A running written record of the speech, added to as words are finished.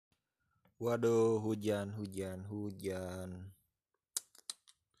Waduh, hujan.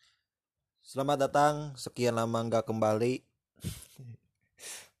 Selamat datang, sekian lama nggak kembali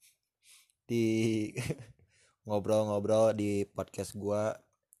di ngobrol-ngobrol di podcast gua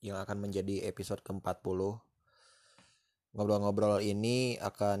yang akan menjadi episode ke-40. Ngobrol-ngobrol ini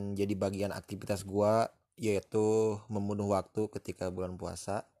akan jadi bagian aktivitas gua, yaitu membunuh waktu ketika bulan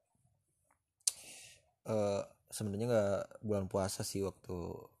puasa. Sebenarnya nggak bulan puasa sih,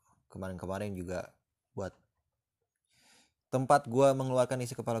 waktu kemarin-kemarin juga buat tempat gua mengeluarkan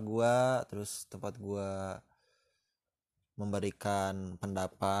isi kepala gua, terus tempat gua memberikan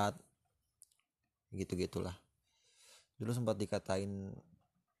pendapat gitu-gitulah. Dulu sempat dikatain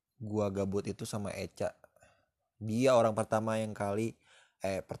gua gabut itu sama Eca. Dia orang pertama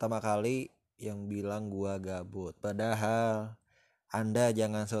kali yang bilang gua gabut. Padahal Anda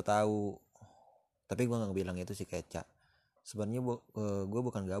jangan so tahu. Tapi gua nggak bilang itu sih ke Eca. Sebenarnya gua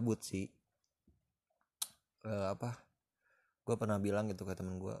bukan gabut sih. Apa? Gua pernah bilang gitu ke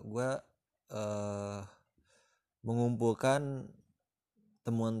temen gua. Gua mengumpulkan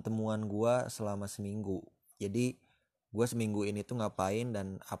temuan-temuan gua selama seminggu. Jadi gue seminggu ini tuh ngapain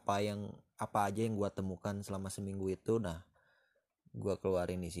dan apa aja yang gue temukan selama seminggu itu, nah gue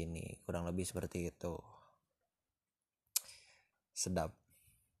keluarin di sini, kurang lebih seperti itu. Sedap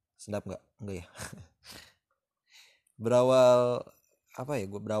nggak ya. berawal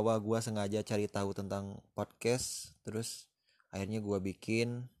berawal gue sengaja cari tahu tentang podcast, terus akhirnya gue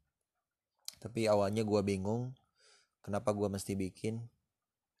bikin. Tapi awalnya gue bingung kenapa gue mesti bikin.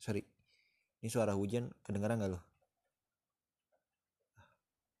 Sorry, ini suara hujan kedengeran nggak lo?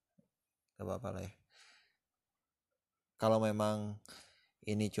 Gak apa-apa lah ya. Kalau memang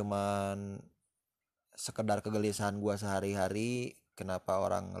ini cuman sekedar kegelisahan gue sehari-hari, kenapa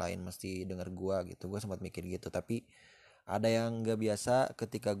orang lain mesti denger gue gitu. Gue sempat mikir gitu, tapi ada yang gak biasa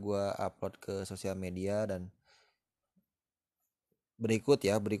ketika gue upload ke sosial media. Dan berikut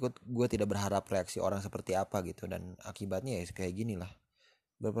gue tidak berharap reaksi orang seperti apa gitu, dan akibatnya ya kayak gini lah.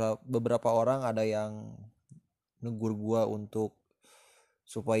 Beberapa orang ada yang negur gue untuk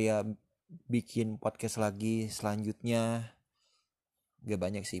supaya bikin podcast lagi selanjutnya. Gak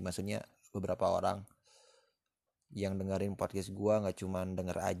banyak sih, maksudnya beberapa orang yang dengerin podcast gua, nggak cuman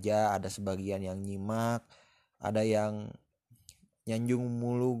denger aja, ada sebagian yang nyimak, ada yang nyanjung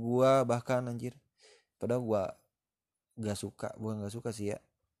mulu gua bahkan, anjir. Padahal gua nggak suka sih ya.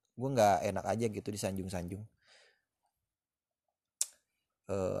 Gua nggak enak aja gitu disanjung-sanjung.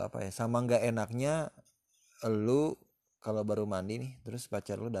 Apa ya, sama nggak enaknya lu kalau baru mandi nih, terus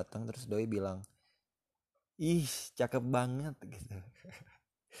pacar lu datang, terus doi bilang, ih cakep banget gitu.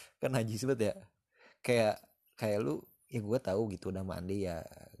 Kan najis banget ya. kayak kayak lu, ya gue tahu gitu udah mandi, ya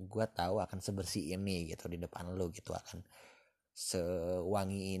gue tahu akan sebersih ini gitu di depan lu gitu, akan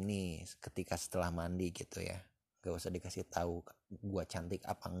sewangi ini ketika setelah mandi gitu ya. Gak usah dikasih tahu gue cantik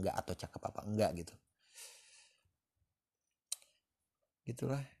apa enggak atau cakep apa enggak gitu.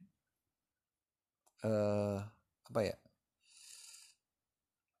 Gitulah. eh Apa ya,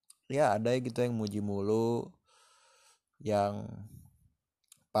 ya ada gitu yang muji mulu. Yang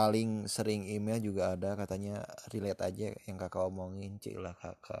paling sering email juga ada, katanya relate aja yang kakak omongin, cik lah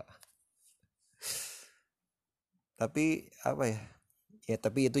kakak. Tapi apa ya, ya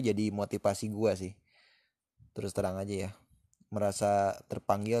tapi itu jadi motivasi gue sih, terus terang aja ya. Merasa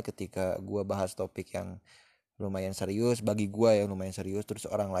terpanggil ketika gue bahas topik yang lumayan serius bagi gue, ya lumayan serius, terus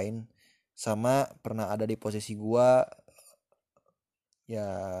orang lain sama pernah ada di posisi gue, ya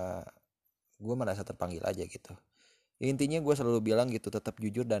gue merasa terpanggil aja gitu. Ya, intinya gue selalu bilang gitu, tetap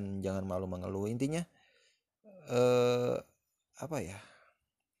jujur dan jangan malu mengeluh. Intinya eh apa ya,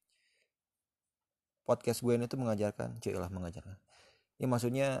 podcast gue ini tuh mengajarkan, lah mengajarkan. Ya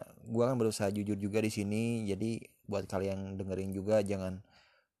maksudnya gue kan berusaha jujur juga di sini. Jadi buat kalian dengerin juga, jangan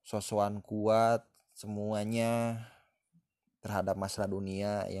sosokan kuat semuanya terhadap masalah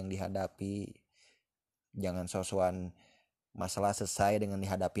dunia yang dihadapi. Jangan sosokan masalah selesai dengan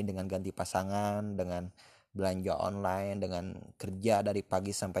dihadapi dengan ganti pasangan, dengan belanja online, dengan kerja dari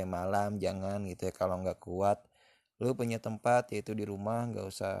pagi sampai malam. Jangan gitu ya. Kalau nggak kuat, lu punya tempat yaitu di rumah, nggak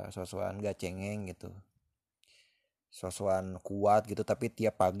usah sosokan gak cengeng gitu, sosokan kuat gitu, tapi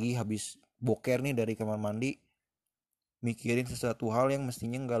tiap pagi habis boker nih dari kamar mandi mikirin sesuatu hal yang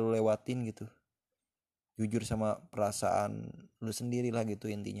mestinya nggak lu lewatin gitu. Jujur sama perasaan lu sendiri lah gitu,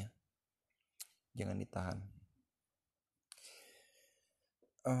 intinya jangan ditahan.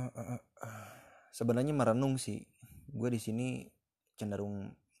 Sebenarnya merenung sih, gue di sini cenderung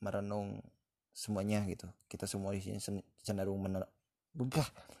merenung semuanya gitu. Kita semua di sini cenderung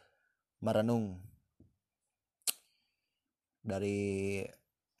merenung dari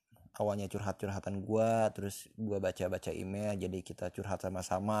awalnya curhatan gue, terus gue baca email, jadi kita curhat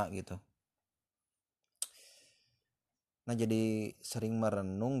sama-sama gitu. Nah jadi sering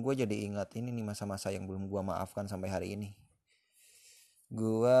merenung, gue jadi ingat ini nih masa-masa yang belum gue maafkan sampai hari ini.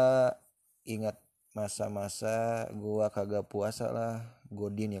 Gue ingat masa-masa gue kagak puasa lah,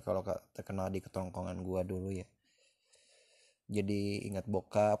 godin ya kalau terkenal di ketongkongan gue dulu ya. Jadi ingat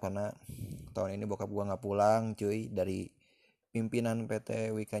bokap karena tahun ini bokap gue nggak pulang cuy. Dari pimpinan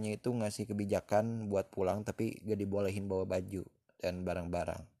PT WK-nya itu ngasih kebijakan buat pulang tapi gak dibolehin bawa baju dan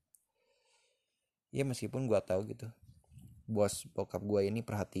barang-barang. Ya meskipun gue tahu gitu, bos bokap gue ini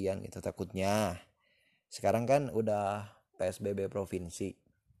perhatian gitu, takutnya sekarang kan udah PSBB provinsi.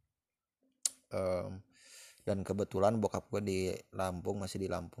 Dan kebetulan bokap gue di Lampung, masih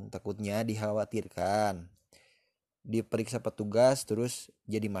di Lampung, takutnya dikhawatirkan diperiksa petugas terus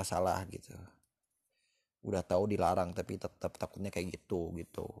jadi masalah gitu. Udah tahu dilarang tapi tetap takutnya kayak gitu.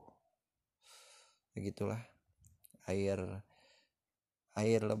 Begitulah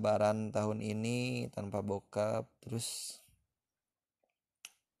air lebaran tahun ini tanpa bokap. Terus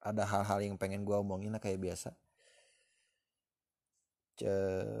ada hal-hal yang pengen gue omongin lah kayak biasa.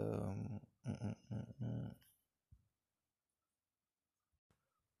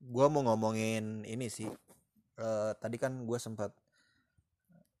 Gue mau ngomongin ini sih. Tadi kan gue sempat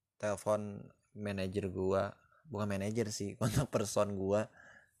telepon manajer gue, bukan manajer sih, kontak person gue,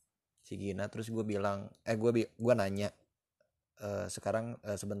 si Gina. Terus gue bilang, gue nanya, sekarang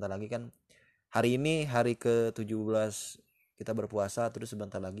sebentar lagi kan hari ini hari ke-17 kita berpuasa, terus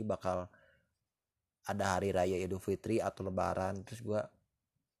sebentar lagi bakal ada hari raya Idul Fitri atau Lebaran. Terus gue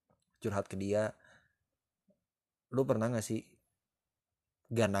curhat ke dia, lu pernah gak sih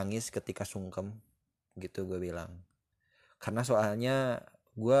gak nangis ketika sungkem gitu, gue bilang. Karena soalnya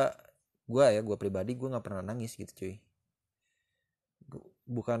gue pribadi gue nggak pernah nangis gitu cuy.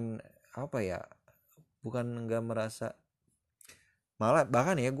 Bukan apa ya, bukan nggak merasa, malah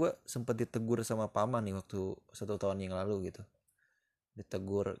bahkan ya gue sempet ditegur sama paman nih waktu 1 tahun yang lalu gitu.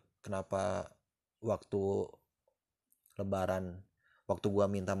 Ditegur kenapa waktu lebaran, waktu gue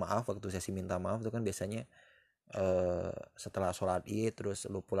minta maaf, waktu sesi minta maaf itu kan biasanya setelah sholat id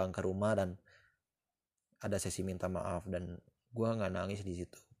terus lu pulang ke rumah dan ada sesi minta maaf, dan gue nggak nangis di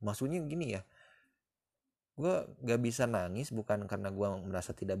situ. Maksudnya gini ya, gue nggak bisa nangis bukan karena gue merasa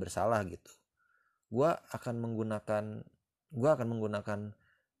tidak bersalah gitu. gue akan menggunakan gue akan menggunakan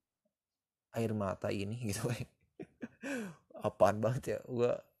air mata ini gitu. Apaan banget ya,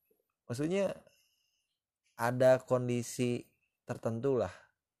 gue maksudnya ada kondisi tertentu lah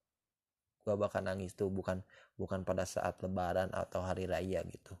gue bakal nangis tuh, bukan pada saat lebaran atau hari raya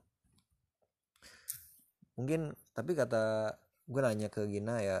gitu. Mungkin tapi kata gue nanya ke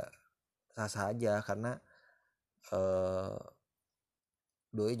Gina ya sah-sah aja, karena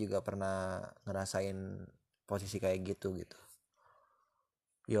Doi juga pernah ngerasain posisi kayak gitu.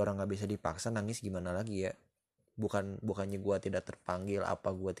 Ya orang nggak bisa dipaksa nangis, gimana lagi ya. Bukannya gue tidak terpanggil,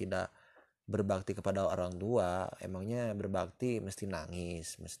 apa gue tidak berbakti kepada orang tua. Emangnya berbakti mesti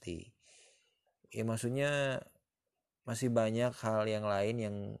nangis, mesti ya, maksudnya masih banyak hal yang lain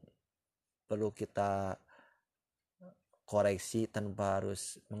yang perlu kita koreksi tanpa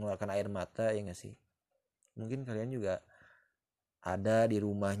harus mengeluarkan air mata, ya nggak sih. Mungkin kalian juga ada di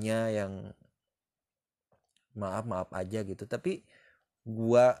rumahnya yang maaf aja gitu, tapi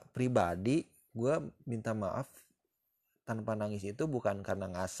gue pribadi, gue minta maaf tanpa nangis itu bukan karena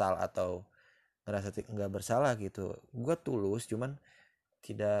ngasal atau ngerasa nggak bersalah gitu. Gue tulus, cuman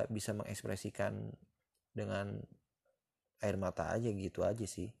tidak bisa mengekspresikan dengan air mata aja gitu aja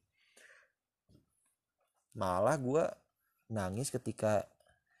sih. Malah gue nangis ketika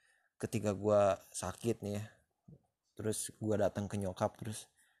gue sakit nih ya, terus gue datang ke nyokap terus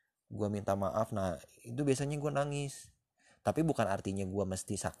gue minta maaf. Nah itu biasanya gue nangis, tapi bukan artinya gue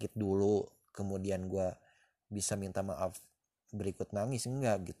mesti sakit dulu kemudian gue bisa minta maaf berikut nangis,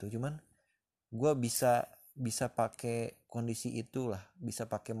 enggak gitu. Cuman gue bisa pakai kondisi itulah, bisa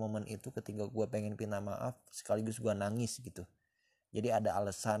pakai momen itu ketika gue pengen minta maaf sekaligus gue nangis gitu. Jadi ada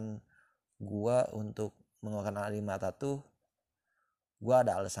alasan gue untuk mengeluarkan air mata tuh, gue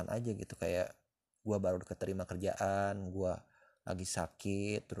ada alasan aja gitu. Kayak gue baru keterima kerjaan, gue lagi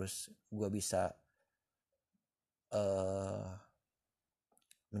sakit, terus gue bisa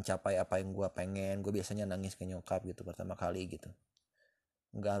mencapai apa yang gue pengen. Gue biasanya nangis ke nyokap gitu pertama kali gitu.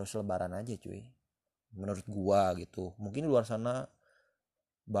 Nggak harus lebaran aja cuy, menurut gue gitu. Mungkin luar sana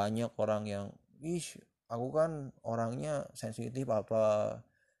banyak orang yang, ih aku kan orangnya sensitif apa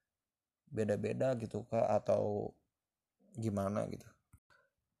beda-beda gitu kak, atau gimana gitu.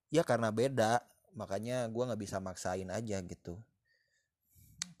 Ya karena beda, makanya gue nggak bisa maksain aja gitu.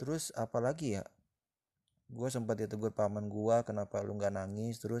 Terus apalagi ya, gue sempat ditegur paman gue, kenapa lu nggak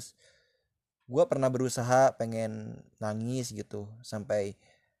nangis. Terus gue pernah berusaha pengen nangis gitu, sampai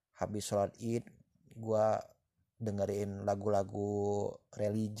habis sholat id gue dengerin lagu-lagu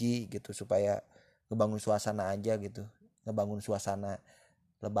religi gitu supaya ngebangun suasana aja gitu, ngebangun suasana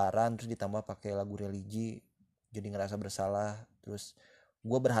lebaran, terus ditambah pakai lagu religi, jadi ngerasa bersalah. Terus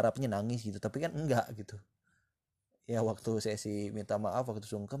gue berharapnya nangis gitu, tapi kan enggak gitu ya. Waktu sesi minta maaf, waktu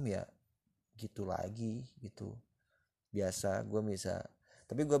sungkem ya gitu lagi gitu. Biasa gue bisa,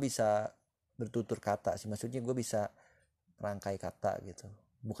 tapi gue bisa bertutur kata sih, maksudnya gue bisa rangkai kata gitu.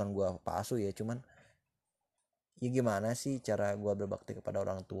 Bukan gue palsu ya, cuman ya gimana sih cara gue berbakti kepada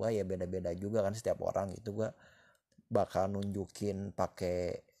orang tua, ya beda-beda juga kan setiap orang gitu. Gue bakal nunjukin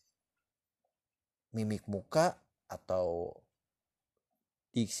pakai mimik muka atau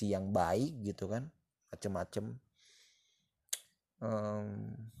diksi yang baik gitu kan, macem-macem.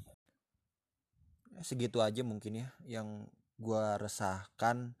 Em, Segitu aja mungkin ya yang gue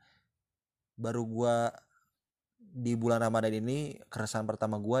resahkan. Baru gue di bulan Ramadan ini, keresahan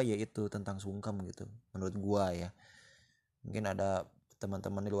pertama gue yaitu tentang sungkem gitu, menurut gue ya. Mungkin ada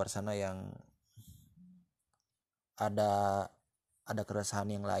teman-teman di luar sana yang ada keresahan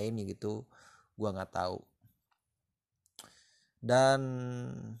yang lain gitu, gue nggak tahu. Dan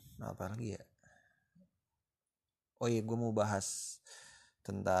apa lagi ya, oh iya, gue mau bahas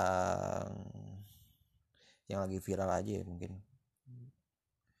tentang yang lagi viral aja ya. Mungkin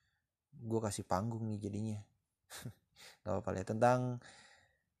gue kasih panggung nih jadinya, nggak apa-apa ya. Tentang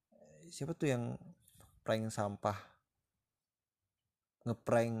siapa tuh yang prank sampah,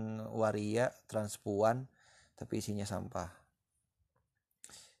 ngeprank waria transpuan tapi isinya sampah.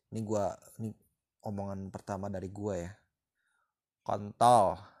 Ini omongan pertama dari gue ya,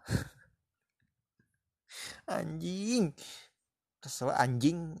 kontol. Anjing, kesel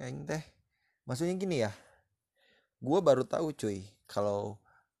anjing anjing teh. Maksudnya gini ya, gue baru tahu cuy, kalau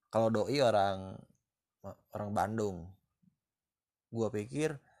doi orang Bandung. Gue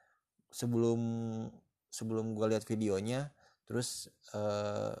pikir sebelum gue lihat videonya, terus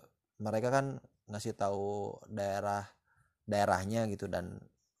mereka kan ngasih tahu daerahnya gitu, dan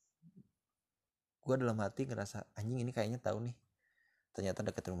gue dalam hati ngerasa anjing ini kayaknya tahu nih. Ternyata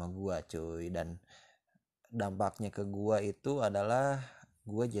deket rumah gue cuy. Dan dampaknya ke gue itu adalah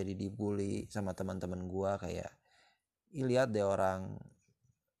gue jadi dibully sama teman-teman gue, kayak lihat deh orang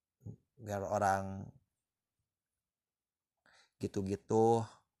gitu-gitu,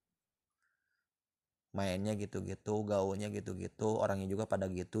 mainnya gitu-gitu, gaulnya gitu-gitu, orangnya juga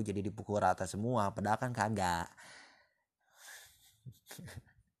pada gitu, jadi dipukul rata semua, padahal kan kagak.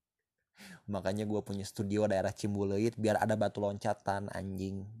 Makanya gue punya studio daerah Cimbuluit biar ada batu loncatan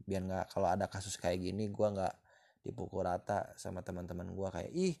anjing, biar nggak, kalau ada kasus kayak gini gue nggak dipukul rata sama teman-teman gue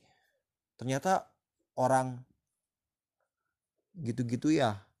kayak ih ternyata orang gitu-gitu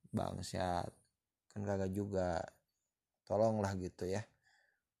ya, bangsat. Kan kagak juga, tolonglah gitu ya.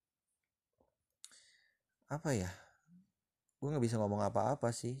 Apa ya, gue nggak bisa ngomong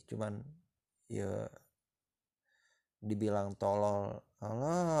apa-apa sih, cuman ya dibilang tolol,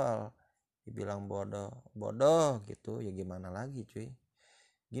 dibilang bodoh gitu ya, gimana lagi cuy.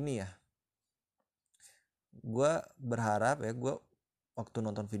 Gini ya, gue berharap ya, gue waktu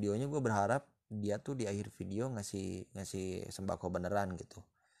nonton videonya gue berharap dia tuh di akhir video ngasih sembako beneran gitu.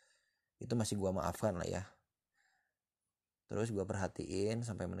 Itu masih gue maafkan lah ya. Terus gue perhatiin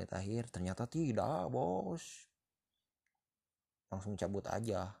sampai menit akhir, ternyata tidak bos, langsung cabut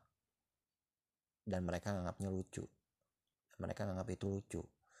aja. Dan mereka nganggapnya lucu, mereka nganggap itu lucu.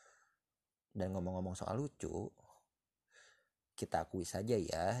 Dan ngomong-ngomong soal lucu, kita akui saja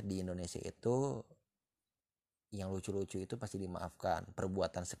ya, di Indonesia itu yang lucu-lucu itu pasti dimaafkan.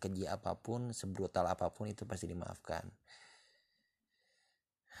 Perbuatan sekeji apapun, sebrutal apapun itu pasti dimaafkan.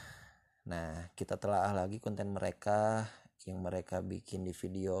 Nah, kita telaah lagi konten mereka yang mereka bikin di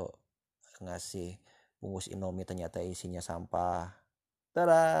video, ngasih bungkus Indomie ternyata isinya sampah.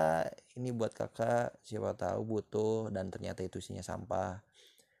 Tada, ini buat kakak, siapa tahu butuh, dan ternyata itu isinya sampah.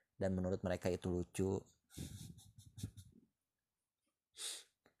 Dan menurut mereka itu lucu.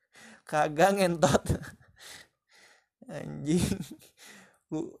 Kagak ngentot. Anjing.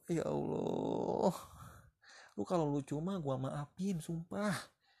 Lu ya Allah. Lu kalau lucu mah gua maafin, sumpah.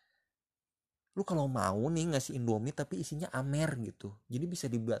 Lu kalau mau nih ngasih Indomie tapi isinya Amer gitu, jadi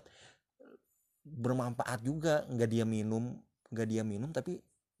bisa dibuat bermanfaat juga. Nggak dia minum tapi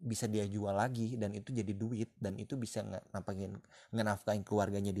bisa dia jual lagi, dan itu jadi duit, dan itu bisa ngenafkahin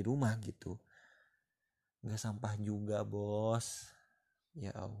keluarganya di rumah gitu. Nggak sampah juga bos.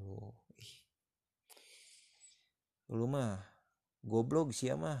 Ya Allah. Ih, lu mah goblok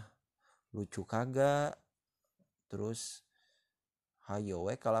sih mah, lucu kagak, terus hayo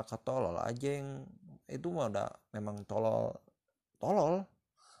we kalau ketolol aja yang itu mah udah memang tolol tolol.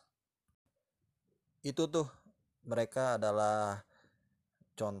 Itu tuh mereka adalah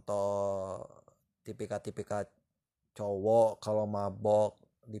contoh tipikal-tipikal cowok kalau mabok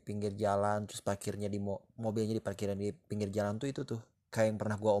di pinggir jalan, terus parkirnya di mobilnya di parkiran di pinggir jalan tuh. Itu tuh kayak yang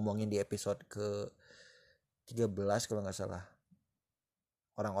pernah gua omongin di episode ke 13 kalau nggak salah,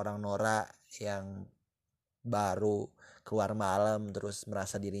 orang-orang norak yang baru keluar malam terus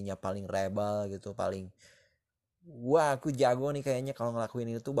merasa dirinya paling rebel gitu, paling wah aku jago nih kayaknya kalau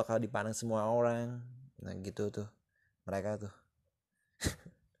ngelakuin itu bakal dipandang semua orang. Nah gitu tuh mereka tuh.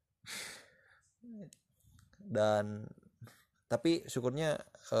 Dan tapi syukurnya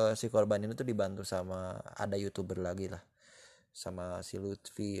si korban ini tuh dibantu sama ada YouTuber lagi lah, sama si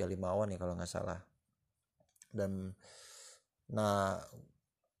Lutfi Limawan ya kalau nggak salah. Dan nah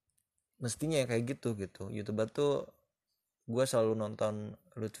mestinya ya kayak gitu YouTuber tuh, gue selalu nonton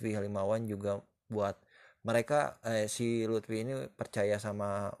Lutfi Halimawan juga buat mereka, si Lutfi ini percaya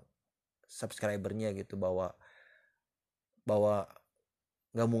sama subscribernya gitu, bahwa bahwa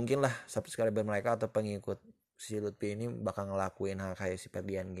nggak mungkin lah subscriber mereka atau pengikut si Lutfi ini bakal ngelakuin hal kayak si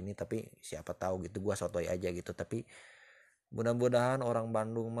Ferdian gini, tapi siapa tahu gitu, gua sotoy aja gitu. Tapi mudah-mudahan orang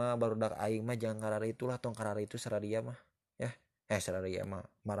Bandung mah barudak aing mah jangan karar itulah, tong karar itu seradia mah ya, seradia mah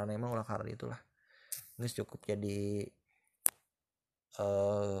marana emang ulah karar itulah, ini cukup jadi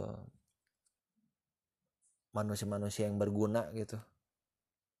eh manusia-manusia yang berguna gitu.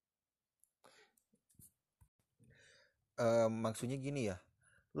 Maksudnya gini ya,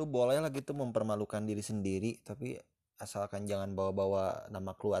 lu boleh lah gitu mempermalukan diri sendiri, tapi asalkan jangan bawa-bawa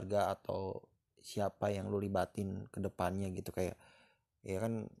nama keluarga atau siapa yang lu libatin ke depannya gitu. Kayak ya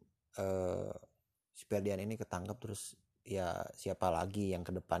kan, eh si Ferdian ini ketangkep, terus ya siapa lagi yang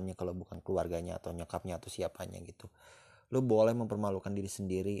ke depannya kalau bukan keluarganya atau nyokapnya atau siapanya gitu. Lu boleh mempermalukan diri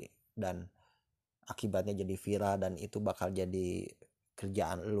sendiri dan akibatnya jadi viral, dan itu bakal jadi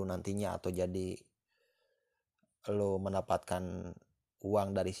kerjaan lu nantinya, atau jadi lo mendapatkan uang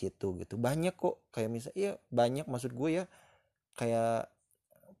dari situ gitu. Banyak kok, kayak misalnya ya banyak, maksud gue ya, kayak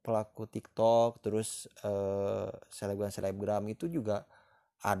pelaku TikTok, terus selebgram itu juga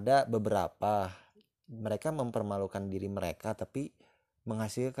ada beberapa mereka mempermalukan diri mereka tapi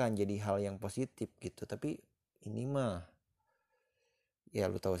menghasilkan jadi hal yang positif gitu. Tapi ini mah ya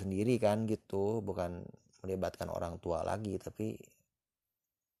lu tahu sendiri kan gitu, bukan melibatkan orang tua lagi tapi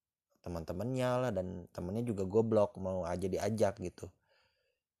teman-temannya lah, dan temennya juga goblok mau aja diajak gitu.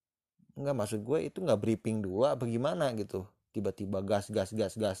 Enggak, maksud gue itu nggak briefing dulu apa gimana gitu, tiba-tiba gas gas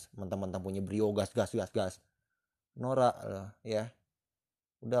gas gas, mentang-mentang punya brio gas gas gas gas, norak loh ya.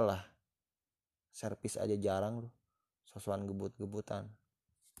 Udahlah, servis aja jarang loh, sosokan gebut-gebutan.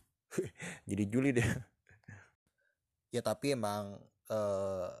 Jadi Juli deh. Ya tapi emang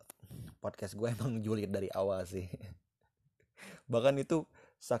eh, podcast gue emang julid dari awal sih. Bahkan itu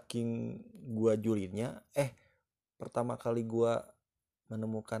saking gue julidnya, pertama kali gue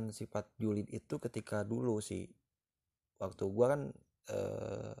menemukan sifat julid itu ketika dulu sih, waktu gue kan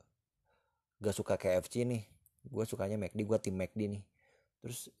eh, gak suka KFC nih, gue sukanya McD, gue tim McD nih.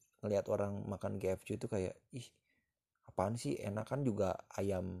 Terus ngelihat orang makan KFC itu kayak ih apaan sih, enak kan juga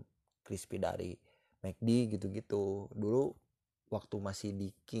ayam crispy dari McD gitu-gitu. Dulu waktu masih di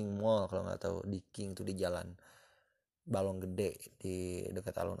King Mall, kalau nggak tahu di King tuh di jalan Balong Gede di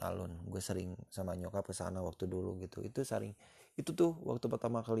dekat alun-alun, gue sering sama nyokap ke sana waktu dulu gitu. Itu sering, itu tuh waktu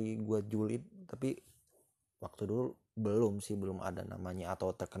pertama kali gue julid. Tapi waktu dulu belum sih, belum ada namanya atau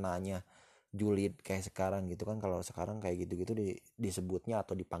terkenanya julid kayak sekarang gitu kan. Kalau sekarang kayak gitu-gitu disebutnya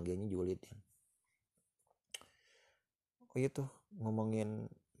atau dipanggilnya julid ya. Oh itu ngomongin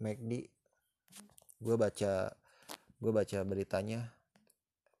McD, gue baca beritanya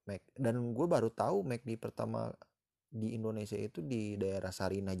dan gue baru tahu McD pertama di Indonesia itu di daerah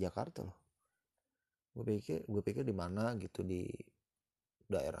Sarinah Jakarta loh. Gue pikir di mana gitu, di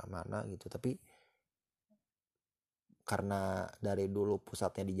daerah mana gitu. Tapi karena dari dulu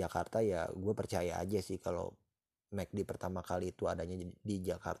pusatnya di Jakarta, ya gue percaya aja sih kalau McD pertama kali itu adanya di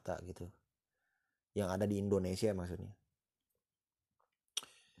Jakarta gitu, yang ada di Indonesia maksudnya.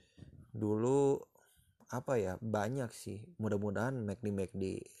 Dulu apa ya, banyak sih, mudah-mudahan McD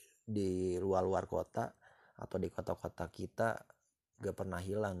di luar-luar kota atau di kota-kota kita gak pernah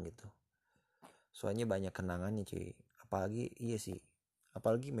hilang gitu. Soalnya banyak kenangannya cuy. Apalagi iya sih,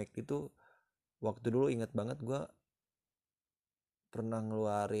 apalagi McD itu waktu dulu inget banget gue pernah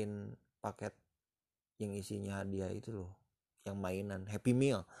ngeluarin paket yang isinya hadiah itu loh, yang mainan Happy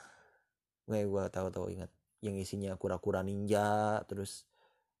Meal. Gue tahu-tahu ingat. yang isinya kura-kura ninja, terus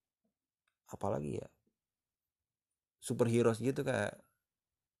apalagi ya, superhero gitu kayak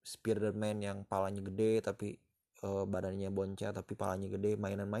Spider-Man yang palanya gede tapi badannya bonceng tapi palanya gede,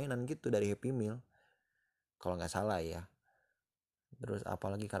 mainan-mainan gitu dari Happy Meal kalau nggak salah ya. Terus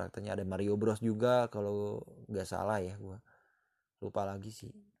apalagi karakternya ada Mario Bros juga kalau nggak salah ya, gue lupa lagi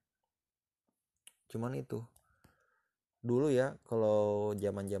sih. Cuman itu dulu ya, kalau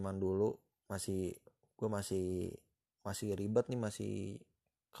zaman-zaman dulu masih gue masih ribet nih, masih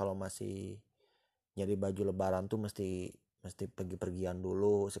kalau masih nyari baju lebaran tuh mesti pergi-pergian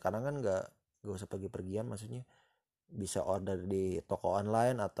dulu. Sekarang kan nggak usah pergi-pergian, maksudnya bisa order di toko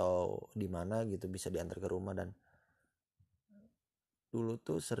online atau di mana gitu, bisa diantar ke rumah. Dan dulu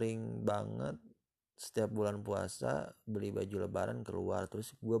tuh sering banget setiap bulan puasa beli baju lebaran keluar,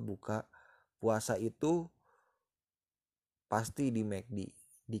 terus gue buka puasa itu pasti di McD,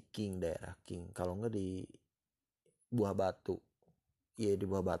 di King, daerah King, kalau nggak di Buah Batu. Iya, di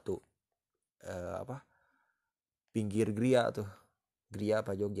Buah Batu, apa, pinggir Gria tuh, Gria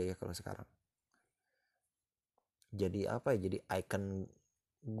apa Jogja ya kalau sekarang. Jadi apa ya, jadi icon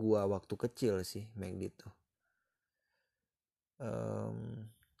gua waktu kecil sih McD tuh.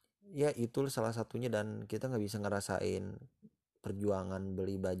 Ya itu salah satunya, dan kita nggak bisa ngerasain perjuangan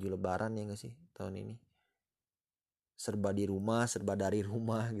beli baju lebaran ya nggak sih tahun ini. Serba di rumah, serba dari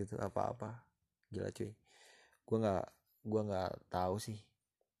rumah gitu, apa-apa gila cuy. Gua nggak tahu sih,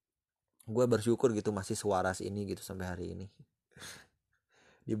 gue bersyukur gitu masih sewaras ini gitu sampai hari ini,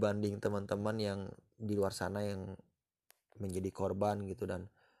 dibanding teman-teman yang di luar sana yang menjadi korban gitu, dan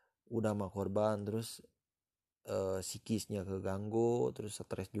udah mah korban terus psikisnya keganggu, terus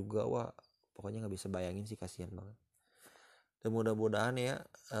stres juga. Wah, pokoknya nggak bisa bayangin sih, kasihan banget. Dan mudah-mudahan ya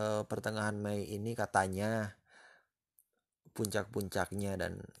pertengahan Mei ini katanya puncak-puncaknya,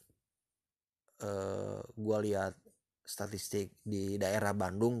 dan gue lihat statistik di daerah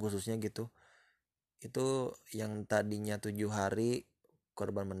Bandung khususnya gitu, itu yang tadinya 7 hari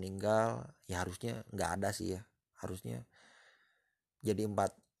korban meninggal ya harusnya nggak ada sih ya, harusnya jadi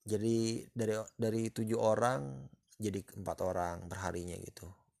 4. Jadi dari 7 orang jadi 4 orang perharinya gitu.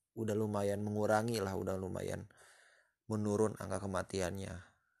 Udah lumayan mengurangi lah, udah lumayan menurun angka kematiannya.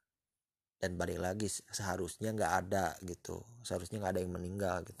 Dan balik lagi, seharusnya nggak ada gitu, seharusnya nggak ada yang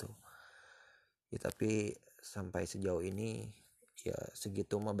meninggal gitu ya. Tapi sampai sejauh ini ya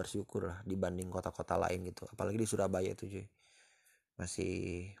segitu mah bersyukur lah dibanding kota-kota lain gitu, apalagi di Surabaya itu cuy,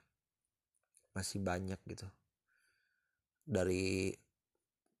 masih masih banyak gitu, dari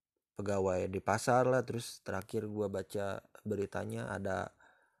pegawai di pasar lah, terus terakhir gua baca beritanya ada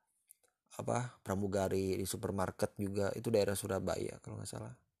apa, pramugari di supermarket juga, itu daerah Surabaya kalau nggak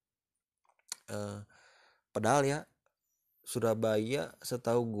salah. Padahal ya Surabaya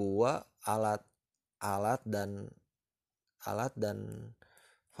setahu gua alat dan alat dan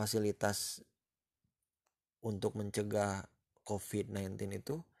fasilitas untuk mencegah COVID-19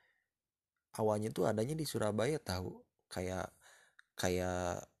 itu awalnya tuh adanya di Surabaya tahu. Kayak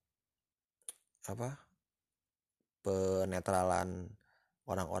kayak apa, penetralan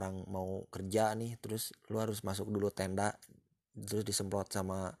orang-orang mau kerja nih, terus lu harus masuk dulu tenda, terus disemprot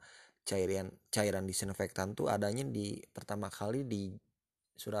sama cairan disinfektan, tuh adanya di pertama kali di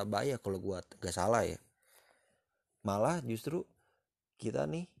Surabaya kalau gua gak salah ya. Malah justru kita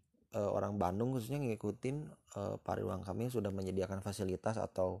nih orang Bandung khususnya ngikutin Pak Ridwan Kamil sudah menyediakan fasilitas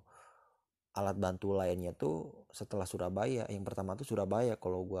atau alat bantu lainnya tuh setelah Surabaya. Yang pertama tuh Surabaya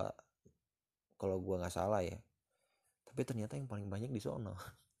kalau gua nggak salah ya. Tapi ternyata yang paling banyak di sono.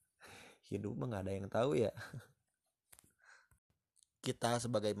 Hidup mah nggak ada yang tahu ya. Kita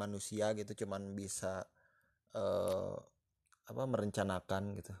sebagai manusia gitu cuman bisa eh, apa,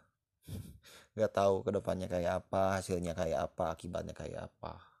 merencanakan gitu. Nggak tahu kedepannya kayak apa, hasilnya kayak apa, akibatnya kayak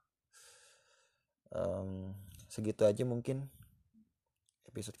apa. Segitu aja mungkin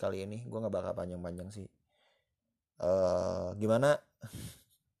episode kali ini. Gue nggak bakal panjang-panjang sih. Gimana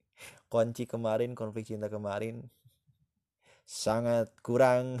konci kemarin, konflik cinta kemarin sangat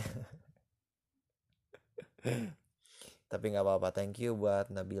kurang. Tapi nggak apa-apa, thank you buat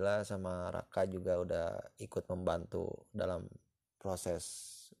Nabila sama Raka juga udah ikut membantu dalam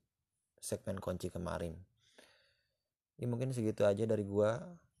proses segmen kunci kemarin. Ini mungkin segitu aja dari gua.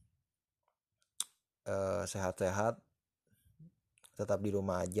 Sehat-sehat, tetap di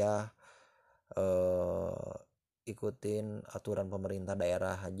rumah aja, ikutin aturan pemerintah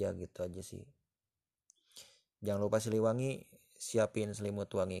daerah aja gitu aja sih. Jangan lupa Siliwangi, siapin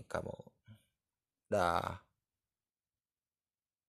selimut wangi kamu. Dah.